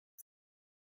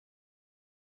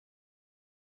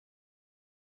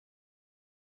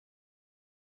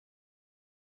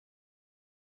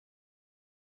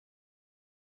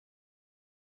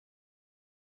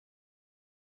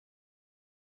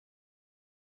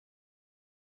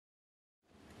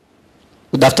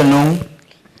Good afternoon.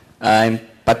 I'm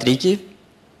Patrick,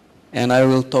 and I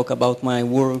will talk about my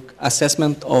work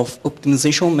assessment of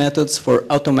optimization methods for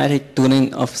automatic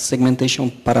tuning of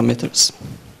segmentation parameters.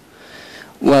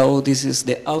 Well, this is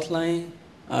the outline.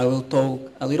 I will talk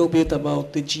a little bit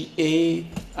about the GA.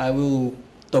 I will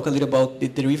talk a little about the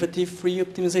derivative-free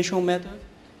optimization method.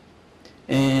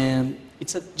 And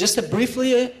it's just a brief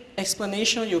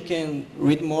explanation. You can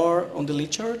read more on the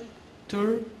literature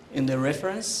in the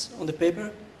reference on the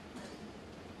paper.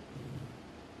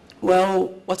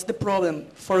 Well, what's the problem?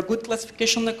 For good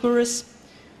classification accuracy,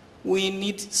 we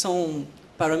need some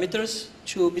parameters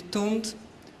to be tuned,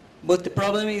 but the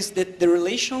problem is that the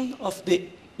relation of the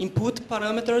input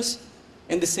parameters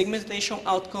and the segmentation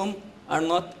outcome are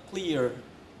not clear.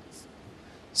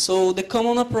 So the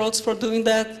common approach for doing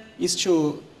that is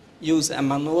to use a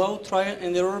manual trial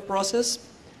and error process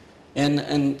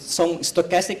and some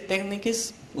stochastic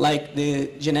techniques like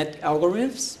the genetic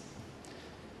algorithms.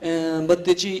 But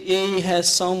the GA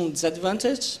has some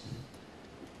disadvantage.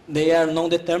 They are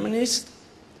non-determinist.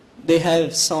 They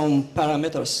have some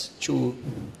parameters to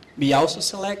be also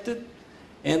selected,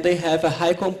 and they have a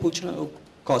high computational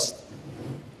cost.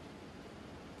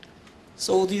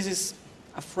 So this is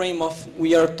a frame of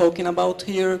we are talking about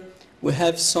here. We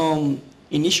have some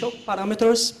initial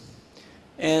parameters,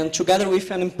 and together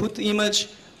with an input image,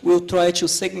 we'll try to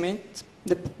segment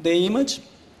the image,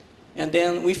 and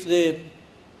then with the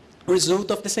result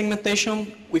of the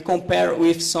segmentation, we compare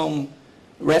with some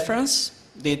reference,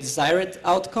 the desired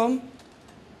outcome,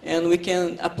 and we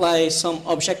can apply some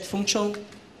object function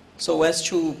so as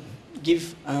to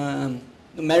give a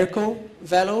numerical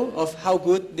value of how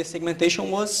good the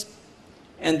segmentation was,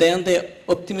 and then the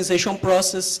optimization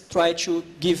process try to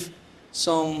give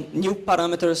some new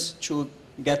parameters to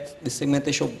get the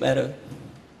segmentation better.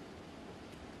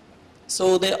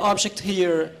 So the object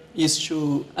here is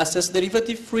to assess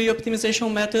derivative-free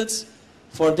optimization methods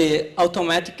for the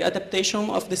automatic adaptation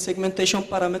of the segmentation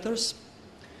parameters.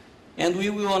 And we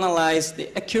will analyze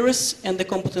the accuracy and the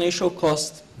computational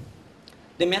cost.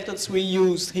 The methods we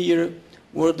used here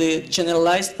were the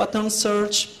generalized pattern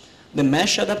search, the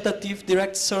mesh adaptative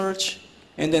direct search,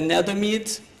 and the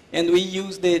nether-mid, and we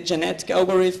used the genetic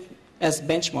algorithm as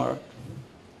benchmark.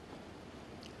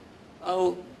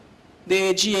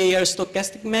 The GA are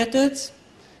stochastic methods,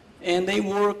 and they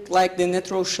work like the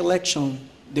natural selection.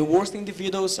 The worst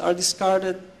individuals are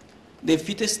discarded, the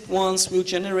fittest ones will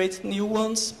generate new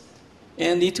ones,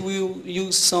 and it will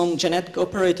use some genetic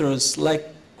operators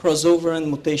like crossover and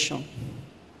mutation.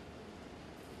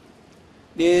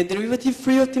 The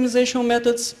derivative-free optimization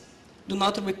methods do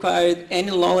not require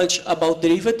any knowledge about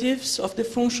derivatives of the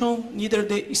function, neither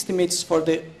the estimates for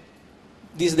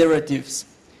these derivatives.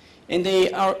 And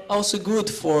they are also good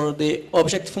for the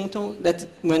object function that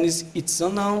when it's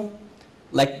unknown,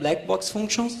 like black box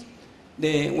functions,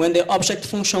 when the object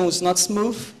function is not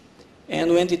smooth,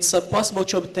 and when it's possible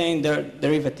to obtain their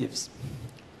derivatives.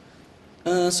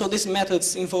 So these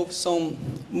methods involve some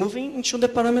moving into the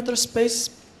parameter space,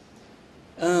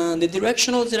 the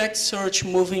directional direct search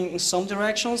moving in some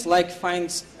directions, like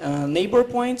finds neighbor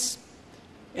points,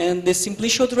 and the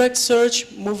simplicial direct search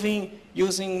moving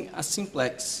using a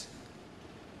simplex.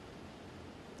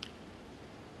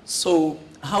 So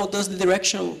how does the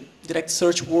directional direct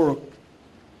search work?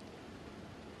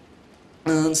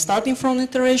 Starting from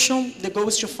iteration, the goal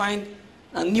is to find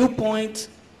a new point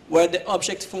where the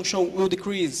object function will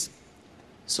decrease.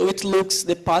 So it looks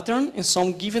the pattern in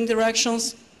some given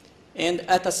directions and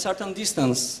at a certain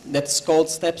distance that's called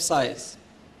step size.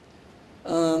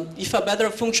 If a better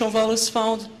function value is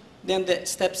found, then the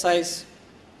step size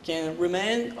can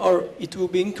remain or it will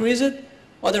be increased,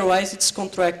 otherwise it's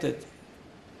contracted.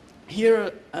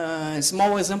 Here, a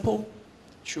small example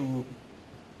to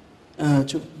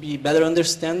be better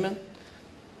understanding.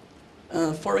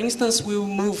 For instance, we will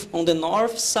move on the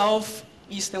north, south,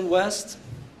 east, and west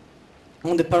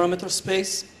on the parameter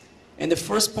space, and the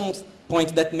first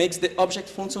point that makes the object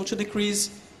function to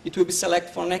decrease, it will be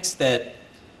selected for next step.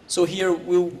 So here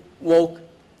we'll walk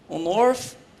on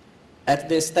north at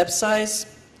the step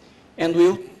size, and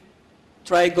we'll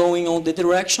try going on the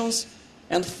directions.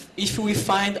 And if we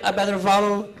find a better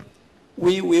value,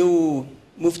 we will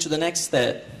move to the next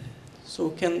step.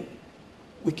 So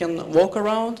we can walk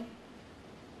around,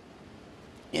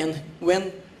 and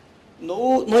when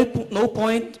no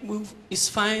point is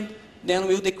found, then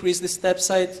we'll decrease the step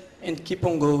size and keep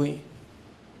on going.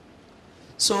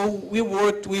 So we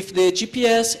worked with the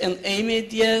GPS and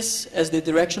AMDS as the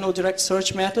directional direct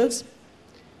search methods.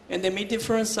 And the main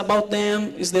difference about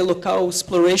them is the local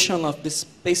exploration of the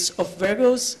space of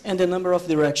variables and the number of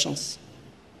directions.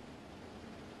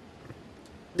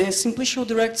 The simplicial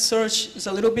direct search is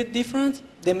a little bit different.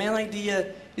 The main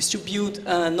idea is to build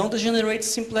a non-degenerate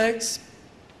simplex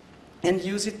and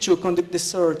use it to conduct the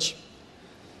search.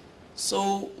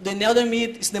 So the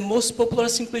Neldermid is the most popular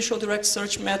simplicial direct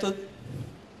search method,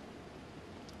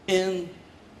 and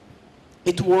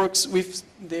it works with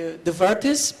the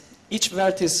vertice. Each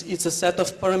vertice is a set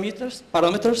of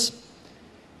parameters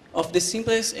of the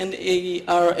simplex, and they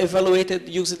are evaluated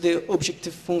using the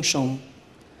objective function.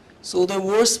 So the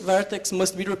worst vertex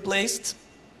must be replaced,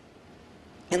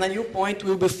 and a new point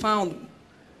will be found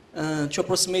to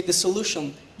approximate the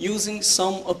solution using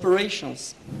some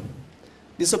operations.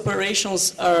 These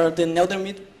operations are the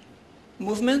Neldermid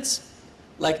movements,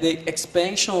 like the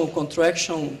expansion,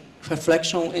 contraction,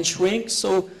 reflection, and shrink.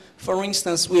 So, for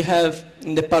instance, we have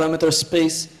in the parameter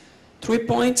space 3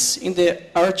 points in the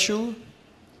R2,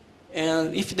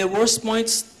 and if the worst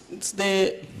points, it's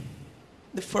the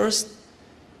first,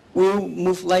 will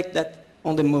move like that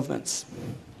on the movements.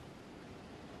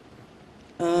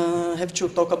 I have to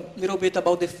talk a little bit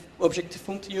about the objective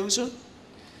function user.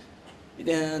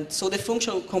 And so the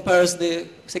function compares the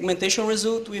segmentation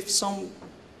result with some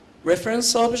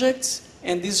reference objects,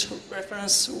 and this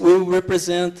reference will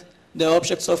represent the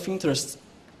objects of interest.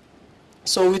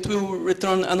 So it will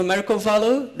return a numerical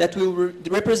value that will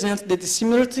represent the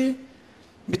dissimilarity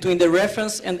between the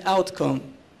reference and outcome.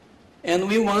 And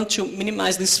we want to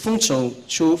minimize this function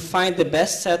to find the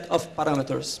best set of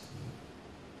parameters.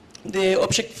 The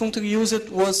object function used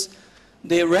was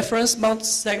the reference bound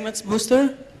segments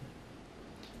booster.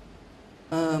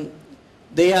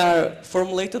 They are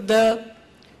formulated there.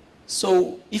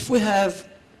 So if we have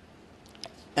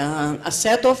a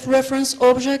set of reference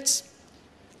objects,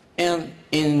 and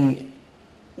in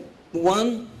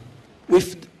one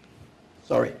with,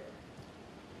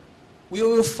 we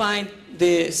will find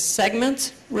the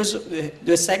segment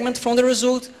from the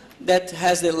result that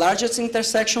has the largest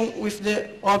intersection with the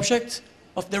object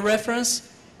of the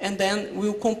reference, and then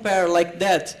we'll compare like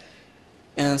that,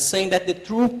 and saying that the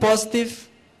true positive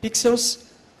pixels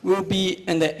will be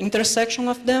in the intersection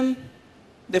of them.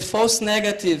 The false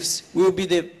negatives will be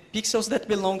the pixels that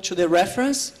belong to the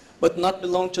reference but not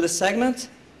belong to the segment,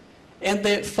 and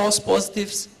the false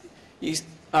positives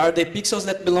are the pixels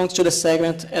that belong to the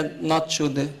segment and not to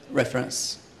the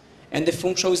reference. And the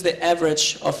function is the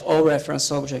average of all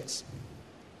reference objects.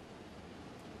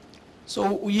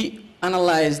 So we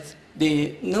analyzed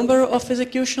the number of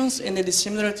executions and the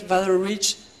dissimilarity value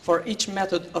reached for each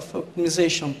method of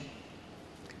optimization.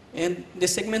 And the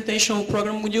segmentation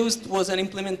program we used was an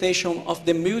implementation of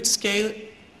the multi-scale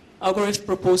algorithm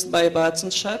proposed by Batz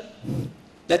and Happ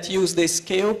that used the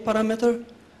scale parameter,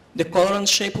 the color and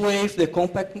shape wave, the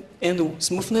compact and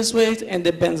smoothness wave, and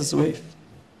the bandwidth wave.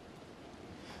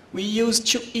 We used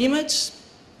two images,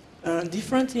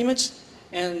 different images,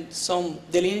 and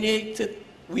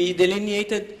we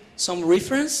delineated some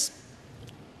reference,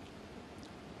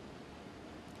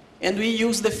 and we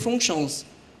used the functions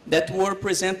that were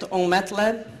present on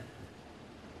MATLAB,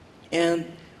 and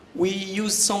we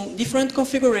used some different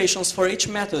configurations for each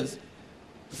method.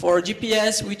 For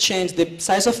GPS, we changed the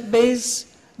size of base,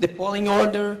 the polling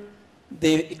order,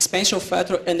 the expansion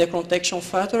factor, and the contraction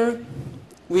factor.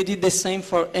 We did the same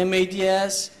for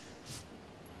MADS,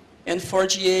 and for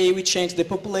GA, we changed the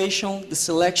population, the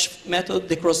selection method,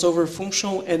 the crossover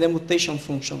function, and the mutation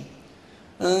function.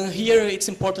 Here, it's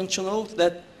important to note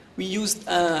that we used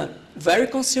a very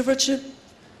conservative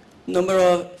number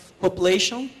of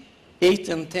population, 8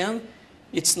 and 10.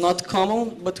 It's not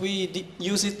common, but we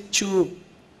use it to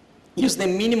use the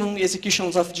minimum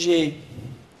executions of GA.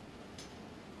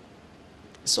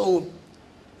 So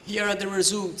here are the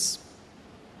results.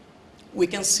 We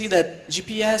can see that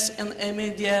GPS and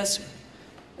MADS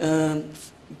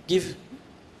give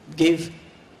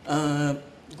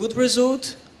good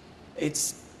result.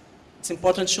 It's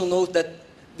important to note that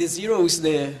the 0 is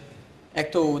the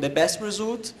best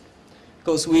result,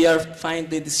 because we are finding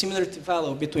the dissimilarity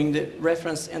value between the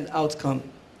reference and outcome.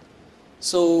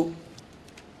 So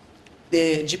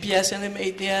the GPS and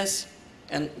MADS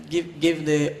give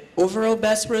the overall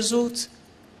best result.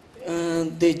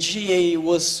 The GA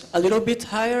was a little bit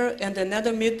higher, and the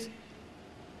Neldermid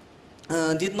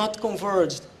did not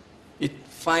converge. It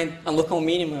find a local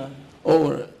minima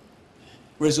or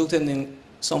resulted in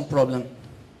some problem.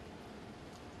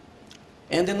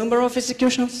 And the number of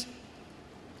executions?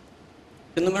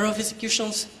 The number of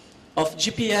executions of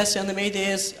GPS and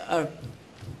MADS are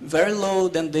very low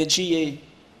than the GA.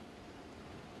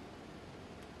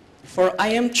 For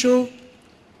IM2,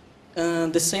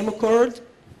 the same occurred.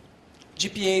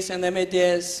 GPAs and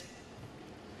MADS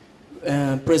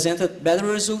presented better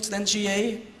results than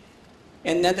GA,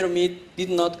 and nether-mid did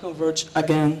not converge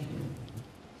again.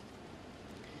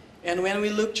 And when we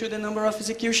look to the number of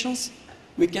executions,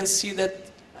 we can see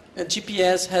that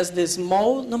GPS has the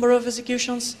small number of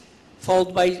executions,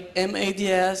 followed by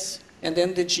MADS, and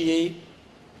then the GA,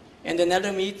 and the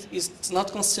nether-mid is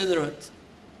not considered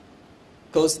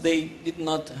because they did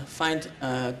not find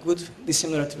a good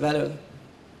dissimilarity value.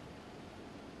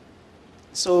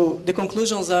 So the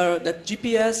conclusions are that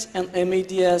GPS and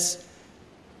MADS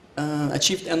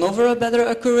achieved an overall better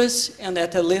accuracy and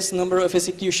at a less number of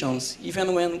executions,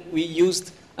 even when we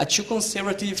used a too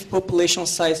conservative population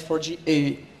size for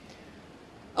GA.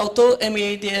 Although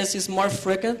MADS is more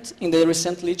frequent in the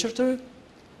recent literature,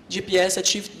 GPS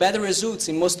achieved better results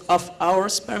in most of our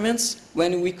experiments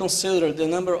when we consider the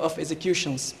number of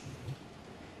executions.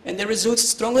 And the results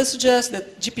strongly suggest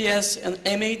that GPS and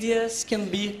MADS can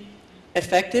be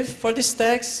effective for these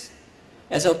tags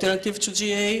as alternative to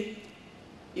GA,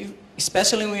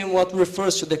 especially in what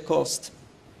refers to the cost.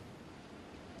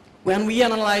 When we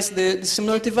analyze the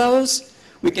dissimilarity values,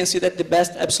 we can see that the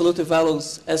best absolute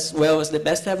values as well as the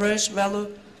best average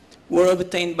value were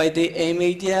obtained by the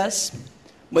MADS,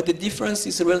 but the difference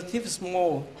is relatively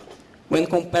small when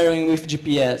comparing with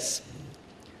GPS.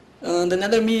 The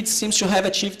nether-mid seems to have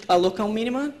achieved a local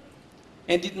minima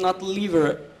and did not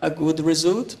deliver a good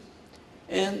result.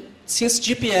 And since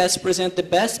GPS presents the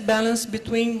best balance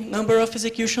between number of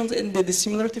executions and the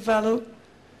dissimilarity value,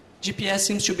 GPS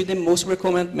seems to be the most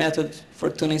recommended method for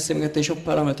tuning segmentation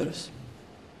parameters.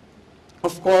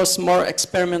 Of course, more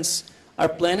experiments are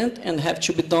planned and have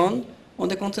to be done on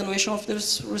the continuation of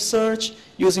this research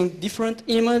using different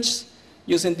images,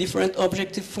 using different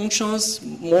objective functions,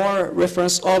 more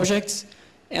reference objects,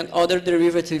 and other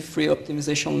derivative-free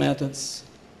optimization methods.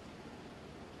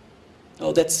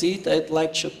 So that's it. I'd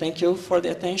like to thank you for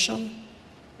the attention,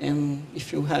 and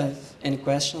if you have any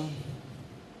question.